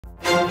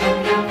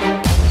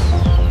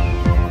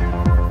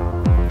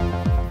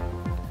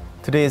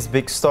Today's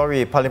big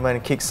story,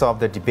 Parliament kicks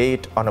off the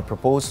debate on a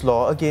proposed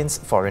law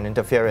against foreign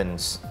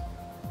interference.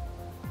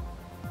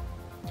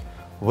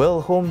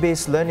 Will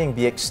home-based learning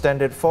be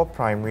extended for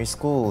primary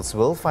schools?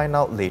 We'll find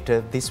out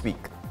later this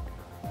week.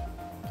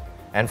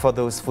 And for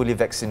those fully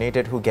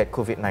vaccinated who get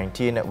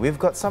COVID-19, we've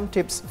got some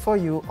tips for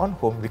you on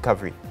home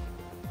recovery.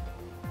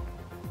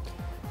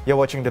 You're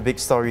watching The Big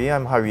Story.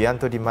 I'm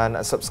Haryanto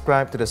Diman.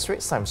 Subscribe to the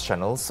Straits Times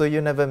channel so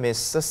you never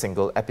miss a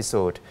single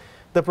episode.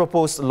 The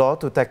proposed law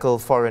to tackle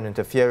foreign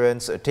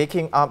interference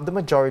taking up the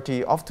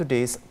majority of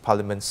today's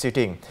Parliament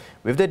sitting,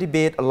 with the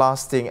debate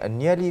lasting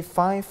nearly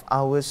 5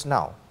 hours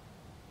now.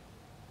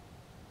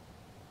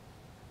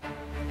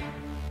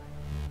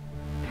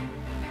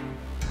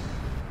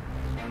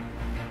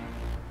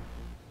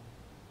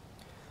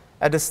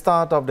 At the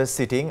start of the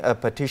sitting, a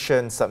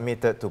petition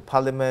submitted to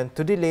Parliament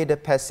to delay the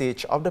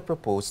passage of the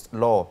proposed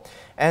law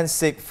and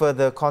seek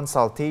further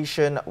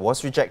consultation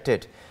was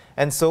rejected.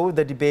 And so,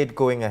 the debate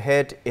going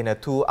ahead in a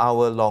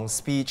 2-hour-long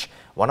speech,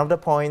 one of the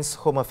points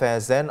Home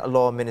Affairs and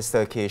Law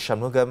Minister K.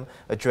 Shanmugam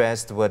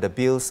addressed were the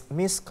bill's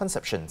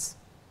misconceptions.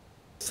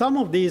 Some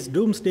of these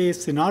doomsday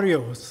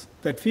scenarios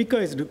that Fica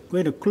is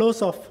going to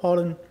close off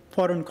foreign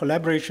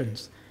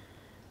collaborations,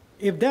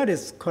 if that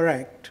is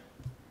correct,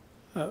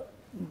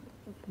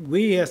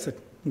 we as a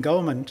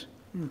government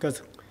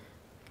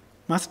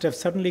must have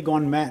suddenly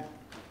gone mad.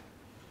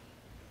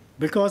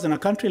 Because in a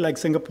country like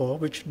Singapore,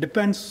 which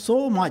depends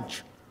so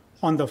much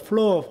on the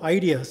flow of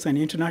ideas and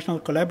international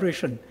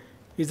collaboration,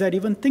 is that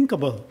even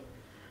thinkable?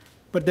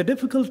 But the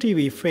difficulty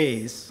we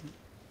face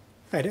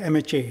at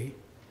MHA,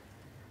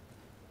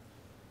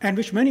 and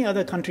which many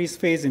other countries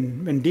face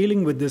when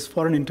dealing with this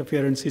foreign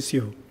interference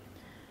issue,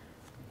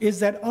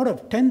 is that out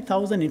of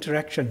 10,000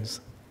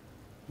 interactions,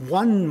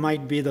 one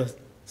might be the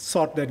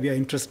sort that we are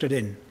interested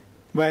in,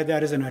 where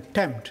there is an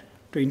attempt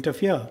to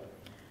interfere.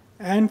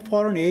 And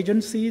foreign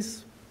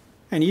agencies,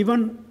 and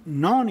even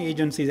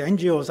non-agencies,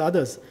 NGOs,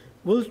 others,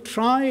 will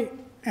try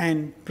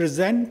and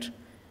present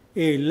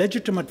a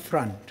legitimate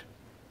front.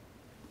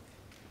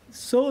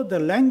 So the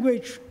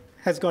language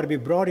has got to be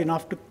broad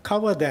enough to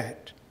cover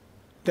that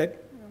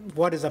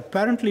what is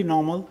apparently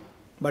normal,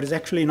 but is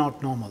actually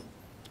not normal.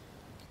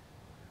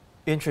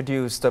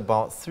 Introduced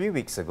about 3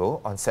 weeks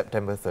ago, on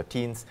September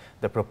 13th,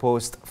 the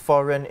proposed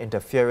Foreign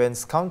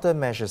Interference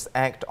Countermeasures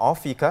Act, or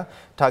Fica,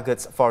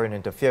 targets foreign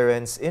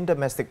interference in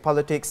domestic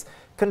politics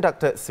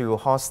conducted through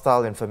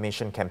hostile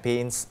information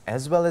campaigns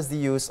as well as the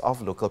use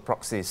of local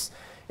proxies.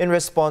 In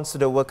response to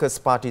the Workers'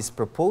 Party's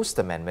proposed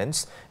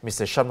amendments,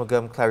 Mr.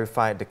 Shanmugam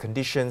clarified the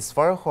conditions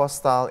for a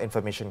hostile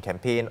information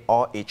campaign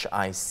or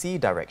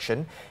HIC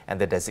direction and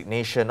the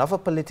designation of a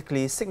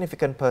politically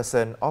significant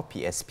person or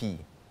PSP.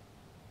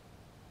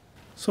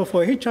 So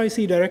for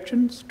HIC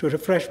directions, to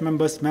refresh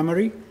members'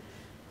 memory,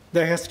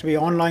 there has to be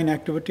online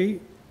activity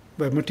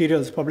where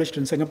material is published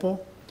in Singapore.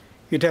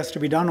 It has to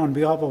be done on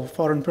behalf of a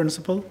foreign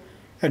principal,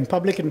 and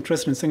public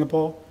interest in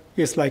Singapore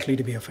is likely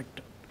to be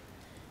affected.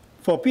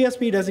 For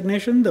PSP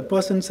designation, the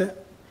person's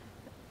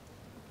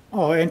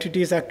or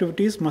entity's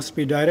activities must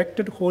be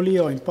directed wholly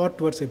or in part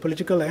towards a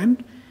political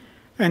end,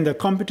 and the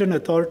competent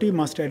authority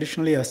must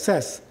additionally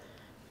assess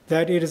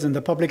that it is in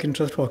the public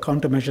interest for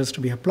countermeasures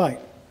to be applied.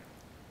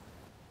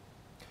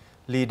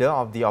 Leader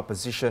of the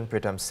opposition,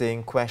 Pritam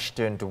Singh,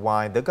 questioned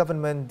why the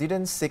government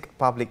didn't seek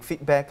public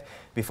feedback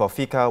before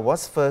Fica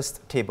was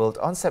first tabled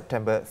on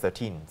September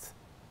 13th.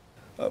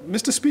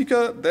 Mr.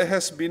 Speaker, there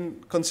has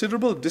been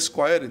considerable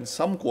disquiet in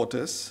some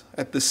quarters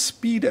at the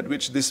speed at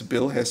which this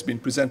bill has been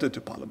presented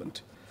to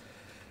Parliament.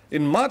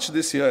 In March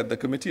this year, at the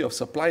Committee of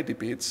Supply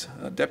debates,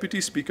 Deputy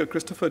Speaker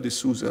Christopher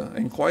D'Souza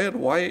inquired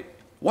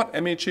what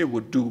MHA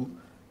would do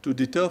to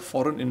deter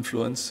foreign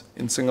influence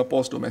in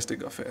Singapore's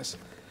domestic affairs.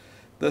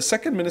 The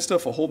Second Minister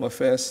for Home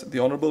Affairs, the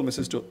Honourable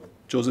Mrs.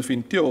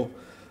 Josephine Teo,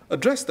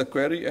 addressed the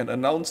query and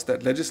announced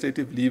that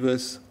legislative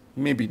levers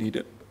may be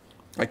needed.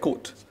 I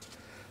quote,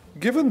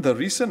 "Given the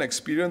recent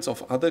experience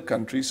of other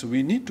countries,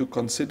 we need to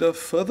consider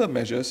further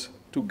measures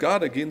to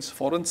guard against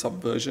foreign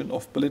subversion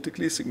of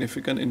politically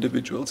significant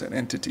individuals and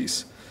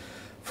entities.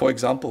 For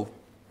example,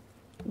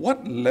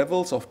 what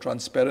levels of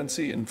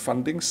transparency in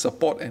funding,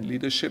 support and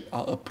leadership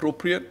are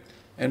appropriate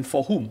and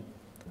for whom?"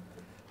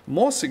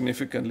 More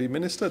significantly,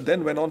 Minister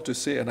then went on to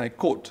say, and I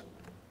quote,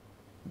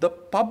 "The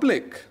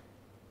public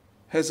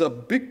has a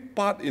big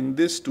part in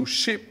this to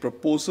shape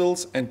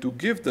proposals and to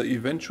give the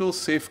eventual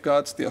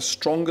safeguards their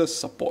strongest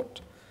support.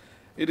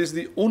 It is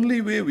the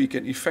only way we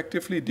can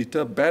effectively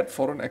deter bad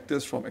foreign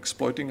actors from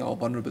exploiting our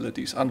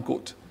vulnerabilities,"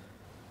 unquote.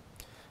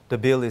 The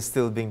bill is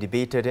still being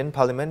debated in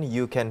Parliament.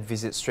 You can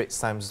visit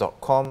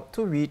straitstimes.com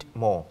to read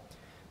more.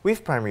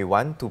 With Primary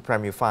 1 to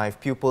Primary 5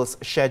 pupils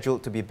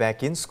scheduled to be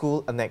back in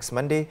school next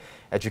Monday,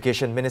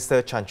 Education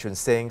Minister Chan Chun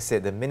Seng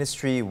said the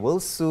ministry will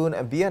soon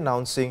be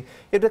announcing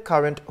if the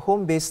current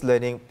home-based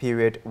learning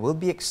period will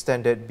be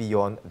extended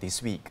beyond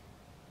this week.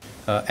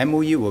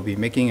 MOE will be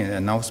making an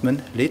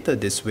announcement later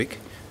this week.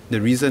 The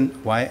reason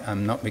why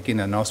I'm not making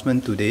an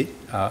announcement today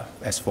are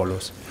as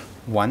follows.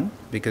 One,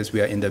 because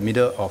we are in the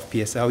middle of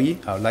PSLE,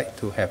 I would like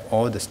to have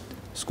all the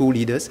school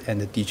leaders and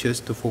the teachers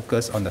to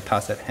focus on the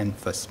task at hand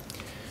first.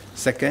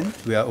 Second,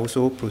 we are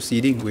also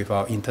proceeding with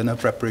our internal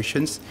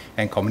preparations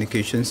and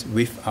communications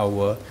with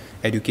our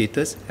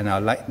educators, and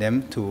I'd like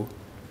them to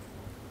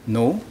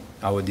know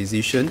our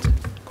decisions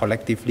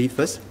collectively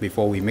first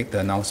before we make the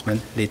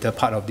announcement later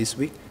part of this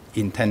week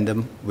in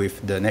tandem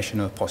with the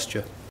national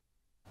posture.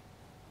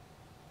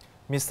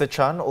 Mr.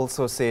 Chan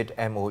also said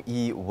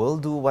MOE will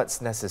do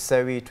what's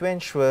necessary to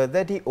ensure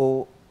that the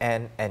O,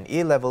 N and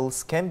A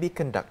levels can be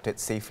conducted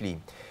safely.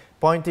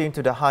 Pointing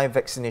to the high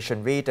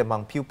vaccination rate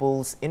among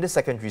pupils in the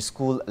secondary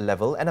school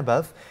level and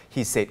above,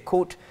 he said,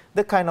 quote,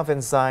 "The kind of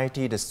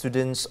anxiety the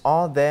students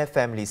or their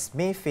families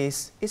may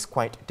face is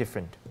quite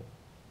different."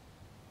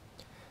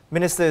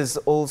 Ministers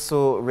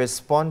also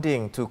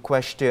responding to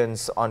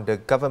questions on the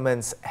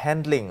government's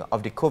handling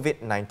of the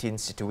COVID-19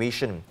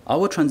 situation.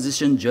 Our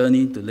transition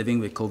journey to living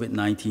with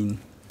COVID-19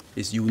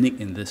 is unique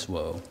in this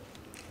world,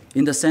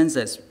 in the sense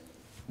that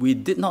we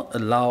did not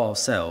allow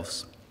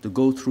ourselves to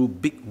go through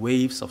big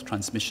waves of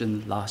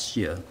transmission last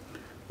year,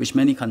 which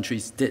many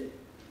countries did,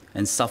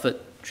 and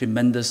suffered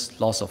tremendous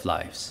loss of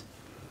lives.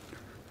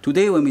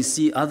 Today, when we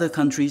see other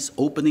countries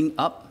opening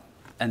up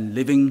and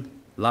living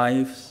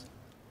lives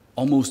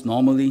almost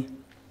normally,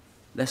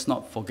 let's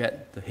not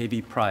forget the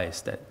heavy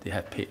price that they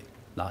have paid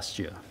last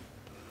year.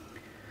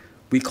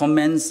 We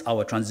commence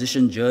our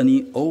transition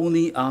journey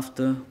only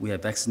after we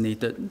have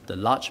vaccinated the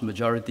large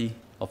majority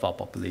of our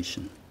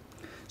population,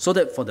 so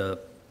that for the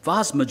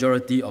vast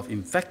majority of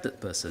infected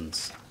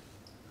persons,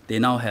 they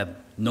now have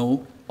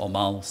no or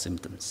mild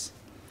symptoms.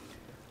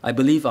 I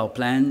believe our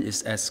plan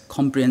is as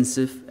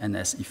comprehensive and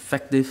as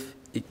effective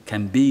it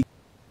can be.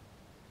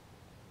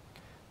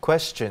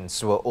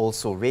 Questions were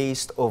also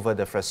raised over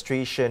the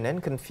frustration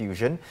and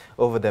confusion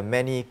over the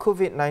many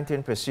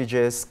COVID-19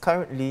 procedures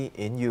currently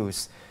in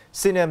use.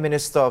 Senior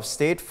Minister of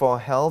State for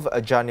Health,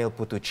 Janil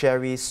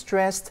Puthucheary,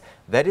 stressed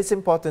that it's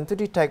important to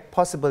detect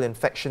possible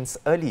infections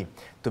early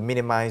to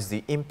minimize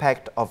the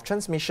impact of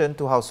transmission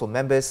to household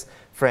members,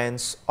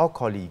 friends or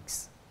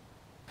colleagues.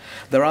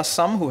 There are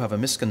some who have a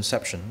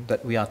misconception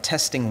that we are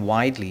testing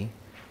widely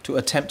to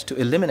attempt to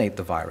eliminate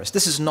the virus.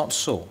 This is not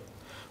so.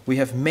 We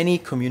have many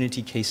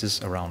community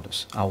cases around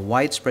us. Our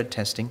widespread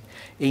testing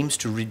aims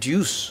to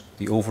reduce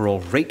the overall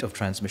rate of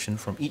transmission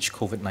from each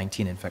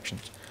COVID-19 infection,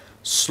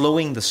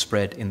 slowing the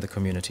spread in the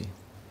community.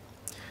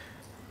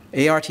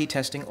 ART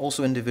testing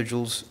also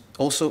enables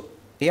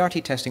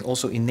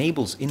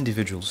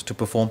individuals to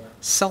perform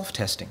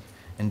self-testing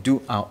and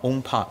do our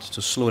own part to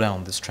slow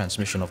down this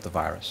transmission of the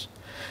virus.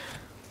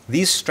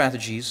 These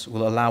strategies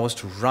will allow us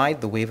to ride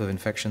the wave of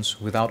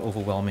infections without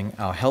overwhelming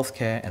our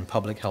healthcare and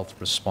public health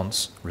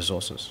response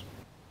resources.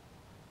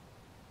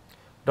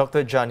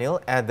 Dr.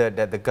 Janil added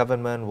that the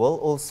government will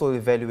also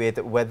evaluate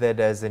whether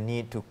there is a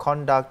need to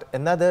conduct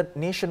another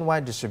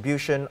nationwide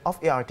distribution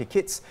of ART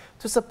kits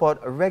to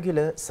support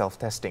regular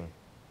self-testing.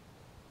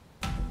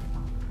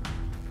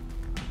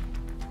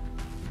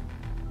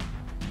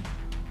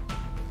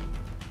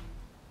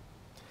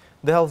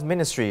 The Health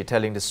Ministry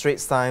telling the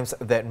Straits Times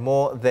that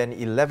more than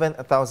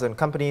 11,000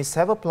 companies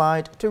have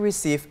applied to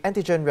receive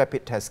antigen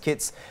rapid test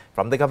kits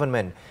from the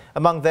government.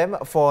 Among them,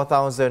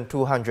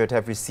 4,200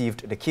 have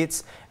received the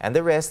kits and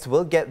the rest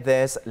will get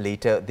theirs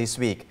later this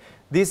week.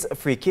 These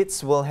free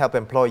kits will help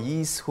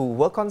employees who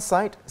work on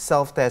site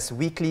self-test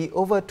weekly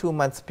over a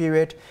 2-month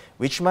period,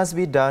 which must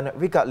be done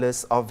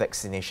regardless of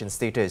vaccination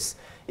status.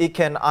 It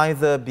can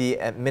either be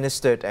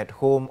administered at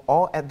home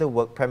or at the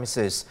work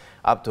premises,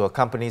 up to a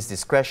company's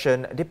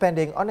discretion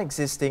depending on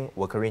existing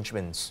work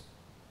arrangements.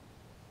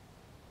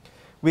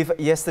 With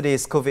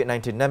yesterday's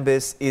COVID-19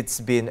 numbers, it's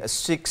been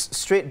 6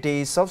 straight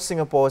days of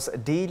Singapore's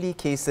daily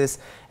cases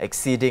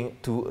exceeding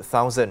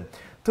 2,000.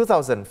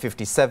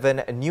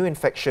 2,057 new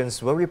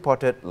infections were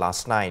reported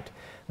last night.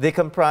 They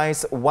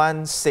comprise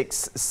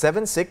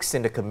 1,676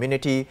 in the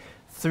community,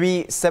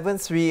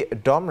 373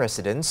 dorm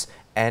residents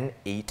and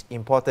 8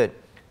 imported.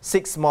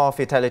 6 more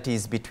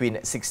fatalities between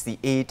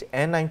 68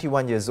 and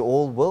 91 years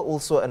old were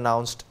also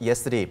announced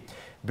yesterday,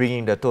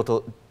 bringing the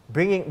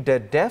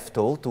death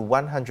toll to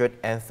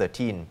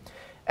 113.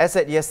 As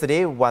at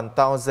yesterday,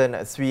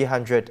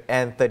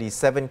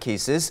 1,337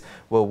 cases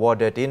were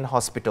warded in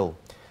hospital.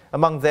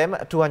 Among them,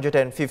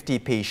 250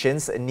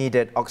 patients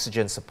needed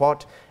oxygen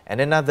support and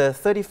another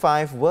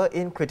 35 were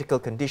in critical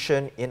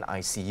condition in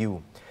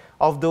ICU.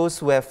 Of those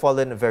who have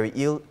fallen very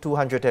ill,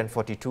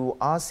 242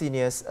 are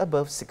seniors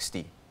above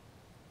 60.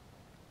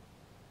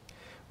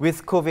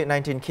 With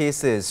COVID-19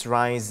 cases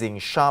rising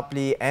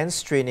sharply and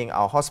straining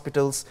our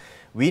hospitals,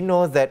 we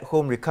know that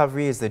home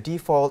recovery is the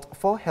default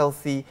for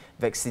healthy,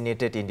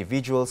 vaccinated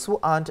individuals who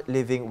aren't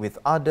living with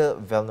other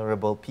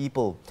vulnerable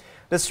people.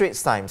 The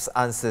Straits Times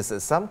answers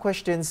some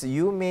questions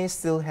you may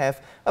still have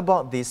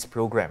about this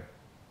program.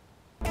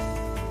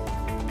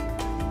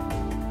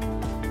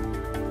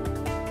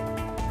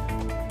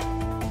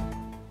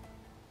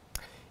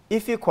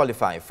 If you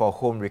qualify for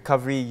home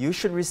recovery, you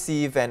should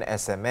receive an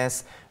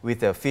SMS with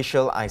the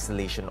official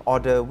isolation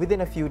order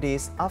within a few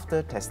days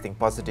after testing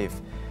positive.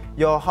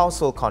 Your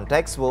household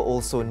contacts will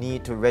also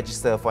need to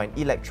register for an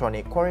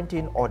electronic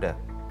quarantine order.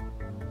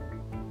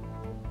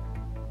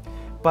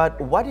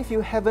 But what if you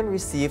haven't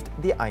received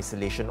the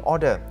isolation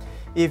order?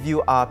 If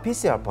you are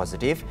PCR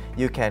positive,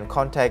 you can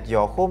contact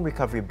your home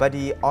recovery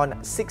buddy on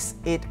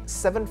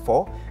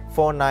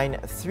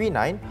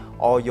 6874-4939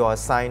 or your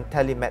assigned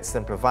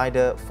telemedicine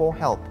provider for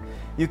help.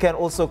 You can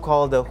also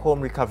call the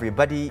home recovery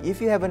buddy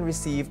if you haven't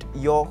received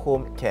your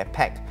home care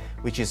pack,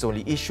 which is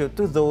only issued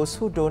to those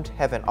who don't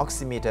have an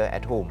oximeter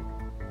at home.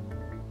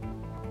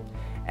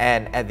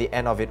 And at the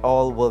end of it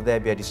all, will there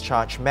be a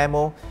discharge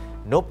memo?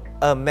 Nope,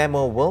 a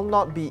memo will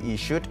not be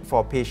issued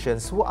for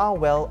patients who are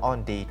well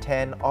on day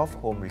 10 of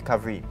home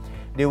recovery.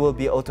 They will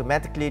be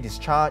automatically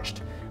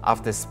discharged.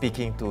 After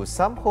speaking to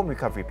some home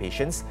recovery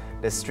patients,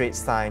 the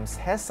Straits Times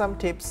has some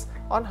tips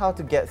on how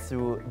to get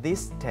through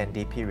this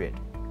 10-day period.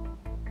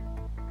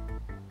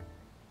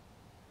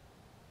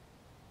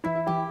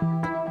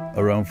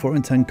 Around 4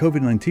 in 10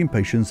 COVID-19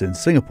 patients in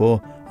Singapore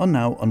are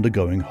now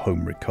undergoing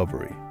home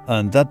recovery.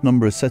 And that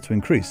number is set to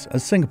increase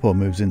as Singapore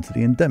moves into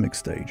the endemic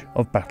stage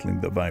of battling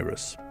the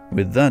virus.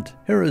 With that,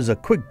 here is a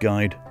quick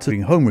guide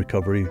to home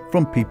recovery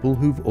from people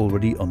who've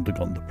already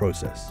undergone the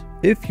process.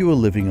 If you are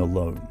living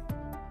alone,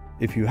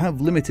 if you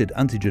have limited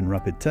antigen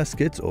rapid test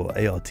kits or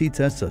ART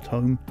tests at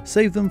home,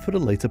 save them for the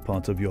later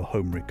part of your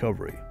home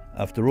recovery.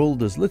 After all,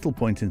 there's little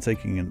point in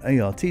taking an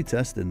ART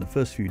test in the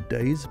first few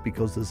days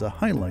because there's a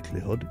high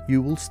likelihood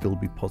you will still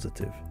be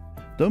positive.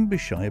 Don't be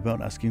shy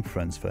about asking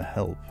friends for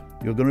help.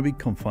 You're going to be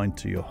confined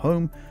to your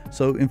home,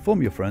 so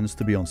inform your friends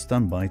to be on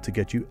standby to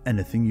get you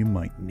anything you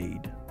might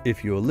need.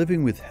 If you're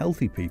living with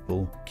healthy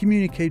people,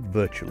 communicate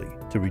virtually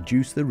to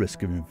reduce the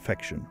risk of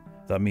infection.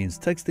 That means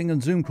texting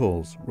and Zoom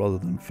calls rather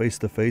than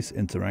face-to-face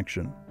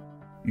interaction.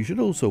 You should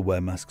also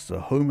wear masks at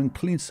home and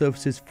clean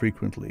surfaces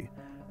frequently,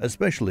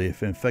 especially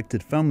if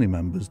infected family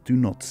members do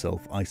not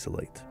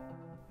self-isolate.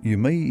 You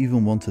may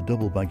even want to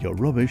double bag your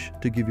rubbish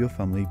to give your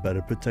family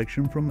better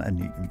protection from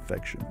any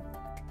infection.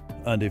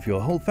 And if your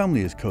whole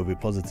family is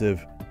COVID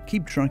positive,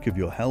 keep track of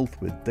your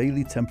health with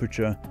daily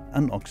temperature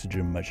and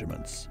oxygen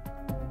measurements.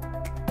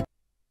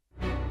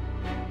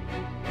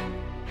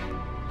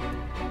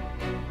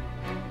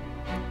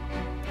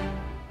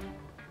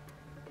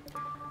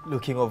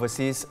 Looking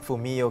overseas,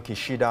 Fumio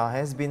Kishida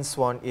has been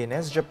sworn in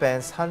as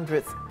Japan's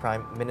 100th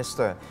Prime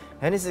Minister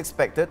and is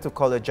expected to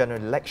call a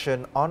general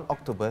election on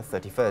October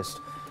 31st.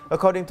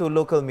 According to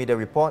local media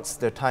reports,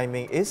 the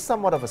timing is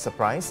somewhat of a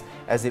surprise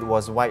as it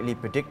was widely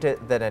predicted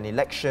that an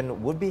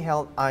election would be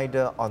held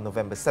either on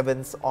November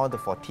 7th or the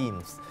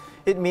 14th.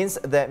 It means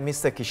that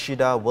Mr.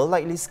 Kishida will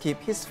likely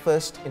skip his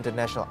first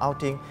international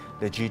outing,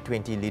 the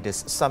G20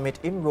 Leaders Summit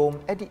in Rome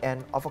at the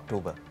end of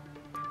October.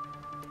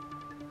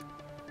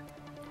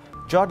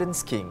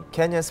 Jordan's king,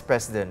 Kenya's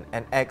president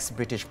and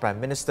ex-British Prime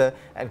Minister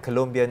and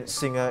Colombian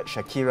singer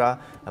Shakira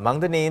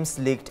among the names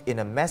leaked in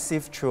a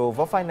massive trove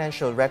of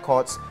financial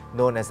records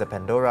known as the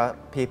Pandora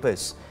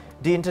Papers.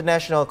 The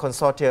International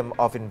Consortium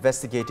of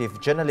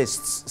Investigative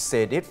Journalists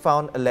said it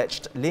found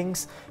alleged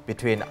links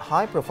between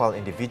high-profile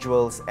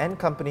individuals and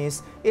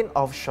companies in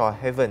offshore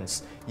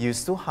havens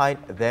used to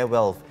hide their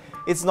wealth.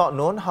 It's not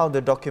known how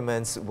the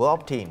documents were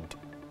obtained.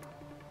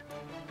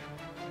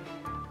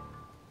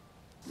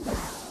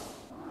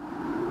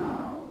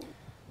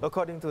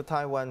 According to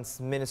Taiwan's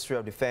Ministry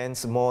of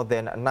Defense, more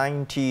than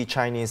 90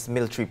 Chinese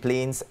military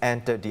planes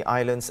entered the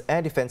island's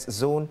air defense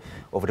zone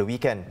over the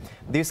weekend.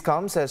 This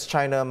comes as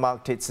China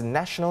marked its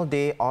National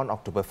Day on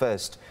October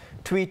 1st.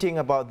 Tweeting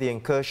about the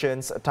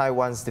incursions,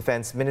 Taiwan's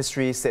Defense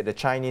Ministry said the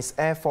Chinese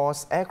Air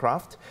Force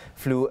aircraft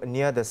flew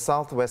near the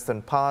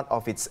southwestern part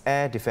of its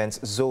air defense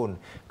zone,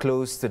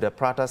 close to the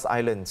Pratas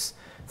Islands.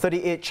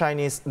 38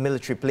 Chinese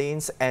military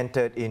planes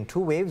entered in 2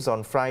 waves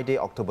on Friday,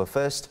 October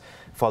 1st,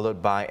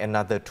 followed by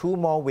another 2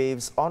 more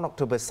waves on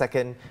October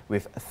 2nd,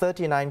 with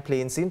 39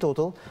 planes in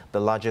total, the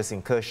largest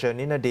incursion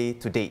in a day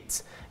to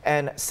date,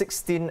 and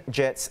 16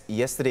 jets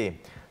yesterday.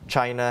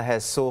 China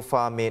has so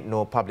far made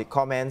no public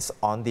comments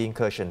on the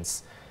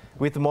incursions.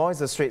 With more is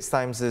the Straits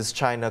Times'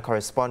 China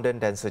correspondent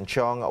Denson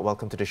Cheong.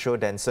 Welcome to the show,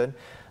 Denson.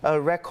 A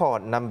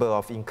record number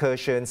of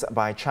incursions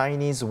by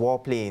Chinese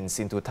warplanes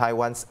into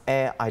Taiwan's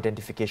air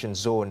identification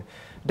zone.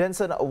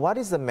 Denson, what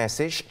is the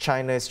message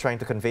China is trying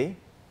to convey?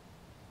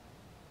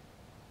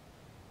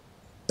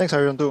 Thanks,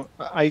 Haryanto.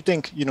 I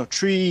think,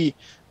 3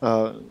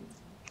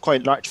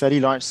 quite large, fairly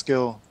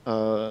large-scale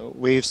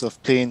waves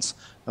of planes,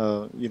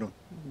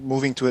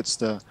 moving towards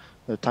the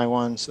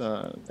Taiwan's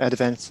air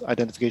defense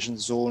identification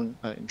zone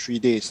in 3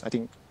 days. I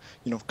think,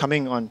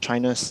 coming on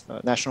China's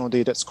National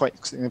Day, that's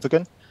quite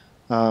significant.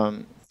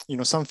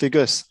 Some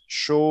figures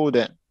show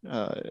that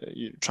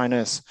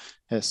China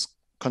has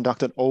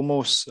conducted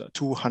almost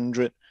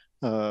 200,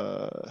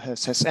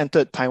 has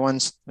entered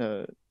Taiwan's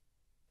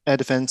air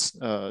defense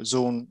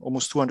zone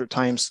almost 200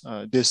 times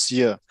this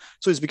year.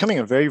 So it's becoming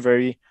a very,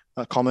 very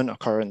common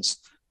occurrence.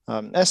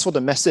 As for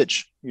the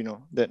message,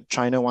 that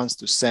China wants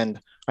to send,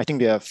 I think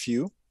there are a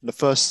few. The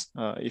first,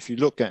 if you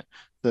look at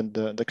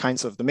the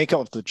kinds of the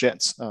makeup of the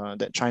jets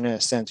that China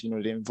has sent.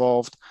 They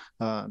involved,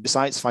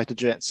 besides fighter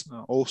jets,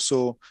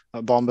 also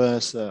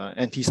bombers,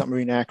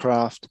 anti-submarine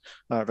aircraft,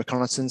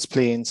 reconnaissance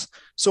planes.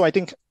 So I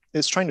think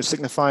it's trying to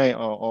signify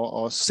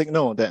or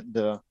signal that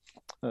the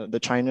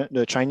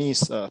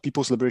Chinese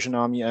People's Liberation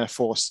Army Air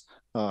Force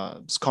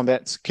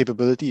combat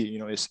capability,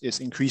 is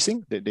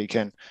increasing. That they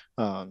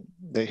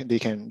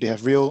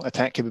have real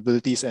attack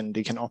capabilities, and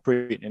they can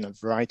operate in a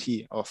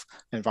variety of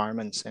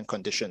environments and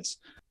conditions.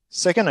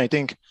 Second, I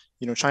think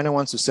China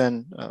wants to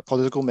send a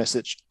political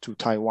message to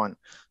Taiwan,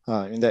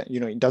 in that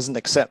it doesn't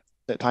accept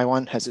that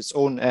Taiwan has its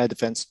own air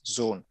defense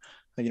zone.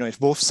 If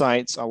both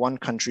sides are one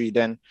country,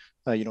 then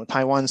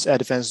Taiwan's air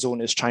defense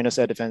zone is China's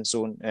air defense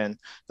zone, and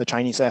the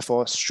Chinese Air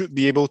Force should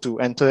be able to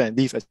enter and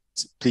leave as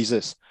it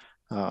pleases.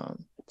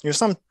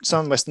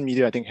 Some Western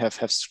media, I think, have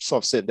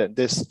sort of said that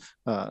this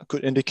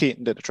could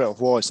indicate that the threat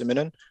of war is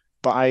imminent,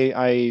 but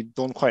I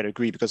don't quite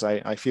agree, because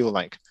I feel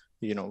like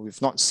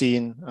we've not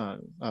seen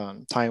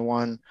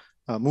Taiwan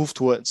move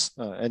towards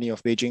any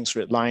of Beijing's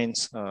red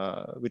lines,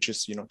 which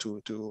is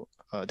to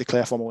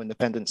declare formal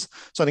independence.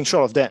 So I think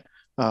short of that,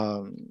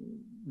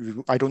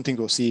 I don't think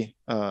we'll see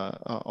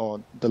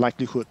or the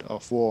likelihood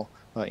of war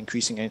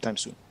increasing anytime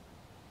soon.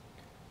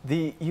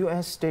 The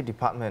US State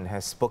Department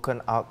has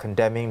spoken out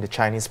condemning the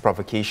Chinese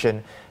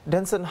provocation.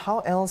 Denson, how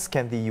else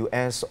can the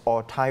US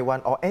or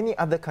Taiwan or any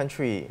other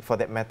country, for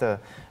that matter,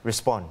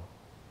 respond?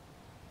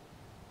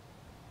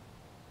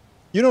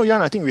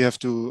 Jan, I think we have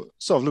to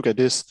sort of look at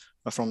this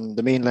from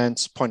the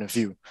mainland's point of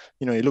view.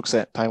 It looks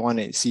at Taiwan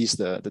and it sees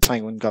the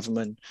Taiwan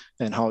government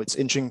and how it's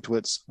inching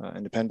towards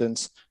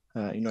independence,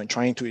 and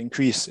trying to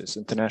increase its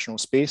international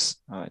space.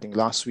 I think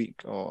last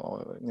week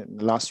or in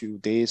the last few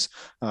days,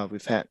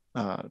 we've had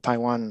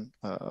Taiwan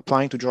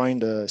applying to join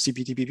the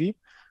CPTPP.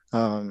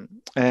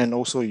 And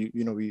also,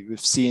 we've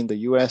seen the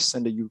US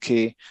and the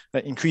UK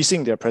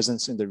increasing their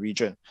presence in the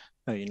region,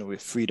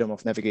 with freedom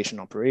of navigation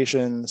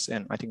operations.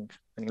 And I think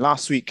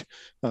last week,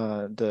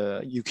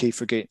 the UK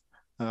frigate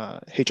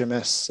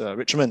HMS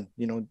Richmond,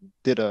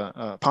 did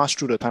a pass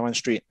through the Taiwan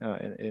Strait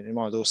in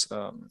one of those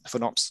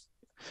FNOPs.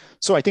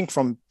 So I think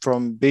from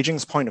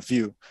Beijing's point of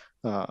view,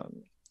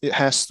 it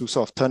has to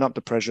sort of turn up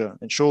the pressure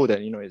and show that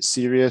it's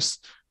serious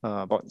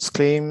about its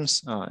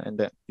claims, and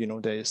that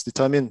that it's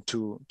determined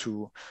to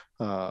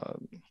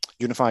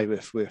unify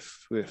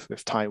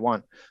with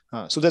Taiwan.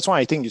 So that's why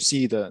I think you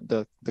see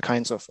the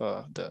kinds of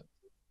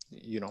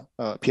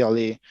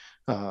PLA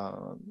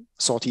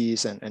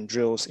sorties and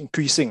drills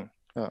increasing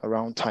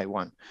around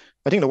Taiwan.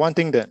 I think the one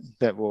thing that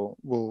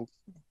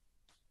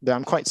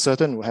I'm quite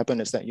certain will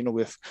happen is that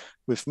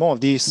with more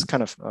of these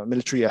kind of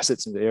military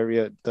assets in the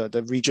area,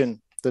 the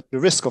region, the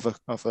risk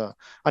of a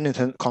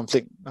unintended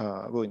conflict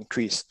will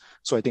increase.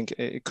 So I think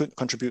it could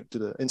contribute to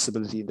the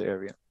instability in the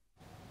area.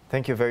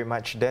 Thank you very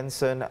much,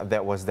 Denson.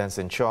 That was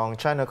Denson Chong,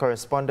 China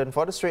correspondent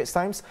for the Straits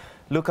Times.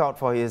 Look out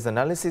for his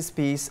analysis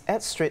piece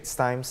at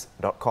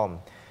straitstimes.com.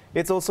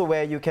 It's also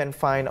where you can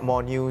find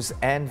more news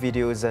and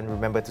videos, and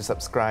remember to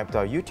subscribe to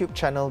our YouTube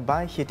channel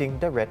by hitting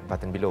the red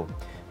button below.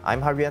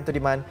 I'm Haryanto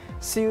Diman.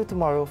 See you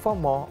tomorrow for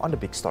more on The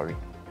Big Story.